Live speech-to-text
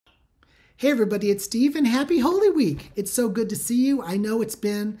Hey everybody, it's Steve and happy Holy Week. It's so good to see you. I know it's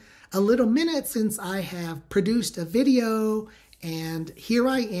been a little minute since I have produced a video, and here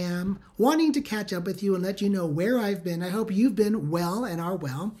I am wanting to catch up with you and let you know where I've been. I hope you've been well and are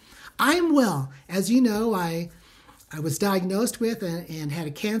well. I'm well. As you know, I was diagnosed with and had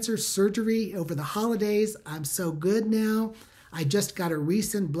a cancer surgery over the holidays. I'm so good now. I just got a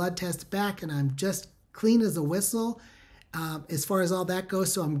recent blood test back and I'm just clean as a whistle as far as all that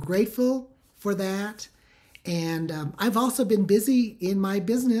goes. So I'm grateful for that. And I've also been busy in my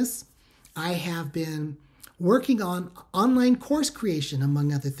business. I have been working on online course creation,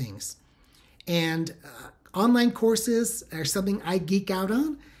 among other things. And online courses are something I geek out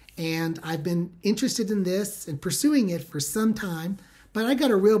on. And I've been interested in this and pursuing it for some time. But I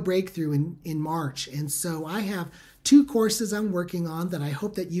got a real breakthrough in March. And so I have 2 courses I'm working on that I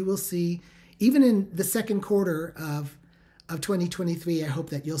hope that you will see. Even in the second quarter of 2023, I hope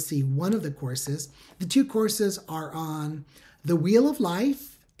that you'll see one of the courses. The 2 courses are on the Wheel of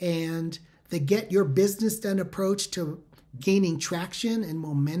Life and the Get Your Business Done approach to gaining traction and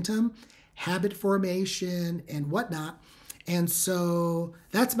momentum, habit formation, and whatnot. And so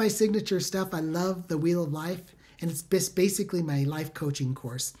that's my signature stuff. I love the Wheel of Life, and it's basically my life coaching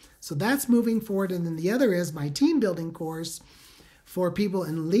course. So that's moving forward. And then the other is my team building course for people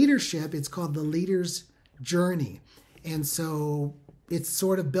in leadership. It's called The Leader's Journey. And so it's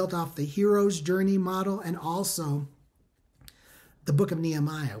sort of built off the hero's journey model and also the book of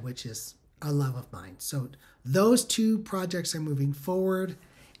Nehemiah, which is a love of mine. So those 2 projects are moving forward.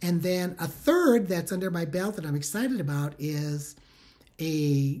 And then a third that's under my belt that I'm excited about is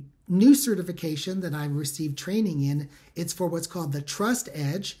a new certification that I've received training in. It's for what's called the Trust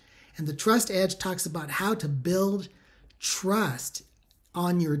Edge. And the Trust Edge talks about how to build trust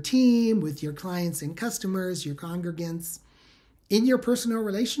on your team, with your clients and customers, your congregants, in your personal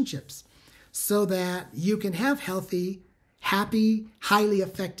relationships, so that you can have healthy, happy, highly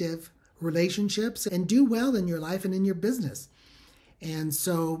effective relationships and do well in your life and in your business. And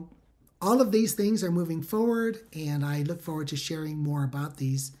so all of these things are moving forward, and I look forward to sharing more about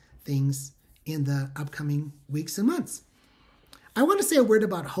these things in the upcoming weeks and months. I want to say a word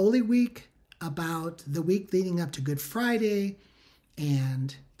about Holy Week, about the week leading up to Good Friday,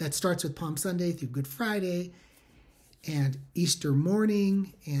 and that starts with Palm Sunday through Good Friday and Easter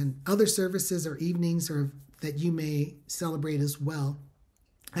morning and other services or evenings that you may celebrate as well.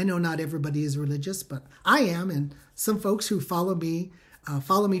 I know not everybody is religious, but I am, and some folks who follow me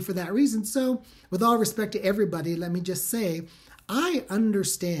for that reason. So with all respect to everybody, let me just say, I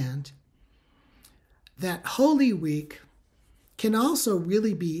understand that Holy Week can also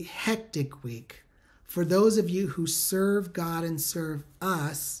really be hectic week for those of you who serve God and serve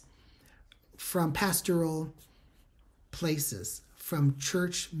us from pastoral places, from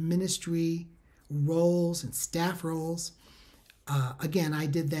church ministry roles and staff roles. Again, I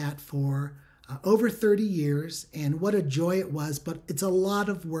did that for over 30 years, and what a joy it was, but it's a lot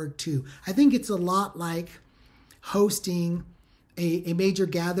of work too. I think it's a lot like hosting a major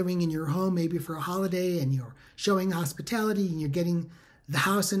gathering in your home, maybe for a holiday, and you're showing hospitality and you're getting the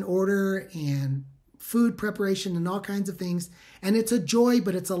house in order and food preparation and all kinds of things. And it's a joy,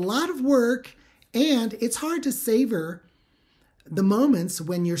 but it's a lot of work, and it's hard to savor the moments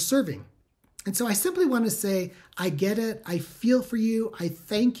when you're serving. And so I simply want to say, I get it. I feel for you. I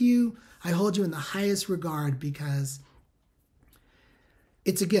thank you. I hold you in the highest regard because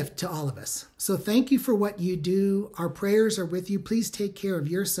it's a gift to all of us. So thank you for what you do. Our prayers are with you. Please take care of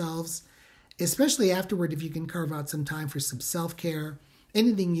yourselves, especially afterward if you can carve out some time for some self-care.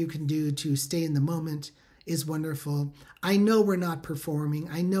 Anything you can do to stay in the moment is wonderful. I know we're not performing.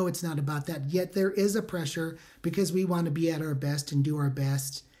 I know it's not about that. Yet there is a pressure because we want to be at our best and do our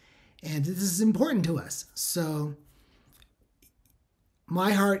best. And this is important to us. So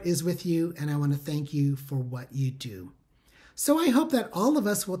my heart is with you, and I want to thank you for what you do. So I hope that all of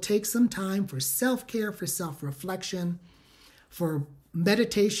us will take some time for self-care, for self-reflection, for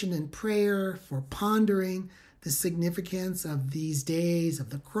meditation and prayer, for pondering the significance of these days,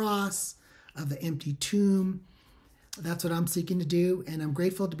 of the cross, of the empty tomb. That's what I'm seeking to do, and I'm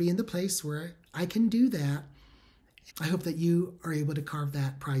grateful to be in the place where I can do that. I hope that you are able to carve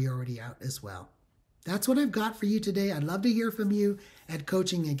that priority out as well. That's what I've got for you today. I'd love to hear from you at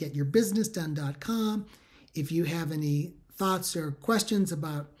coaching@getyourbusinessdone.com. If you have any thoughts or questions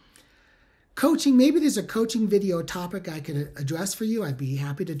about coaching, maybe there's a coaching video topic I could address for you. I'd be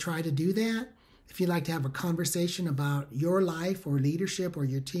happy to try to do that. If you'd like to have a conversation about your life or leadership or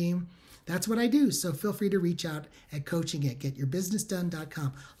your team, that's what I do. So feel free to reach out at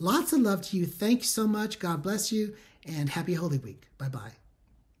coaching@getyourbusinessdone.com. Lots of love to you. Thanks so much. God bless you, and happy Holy Week. Bye-bye.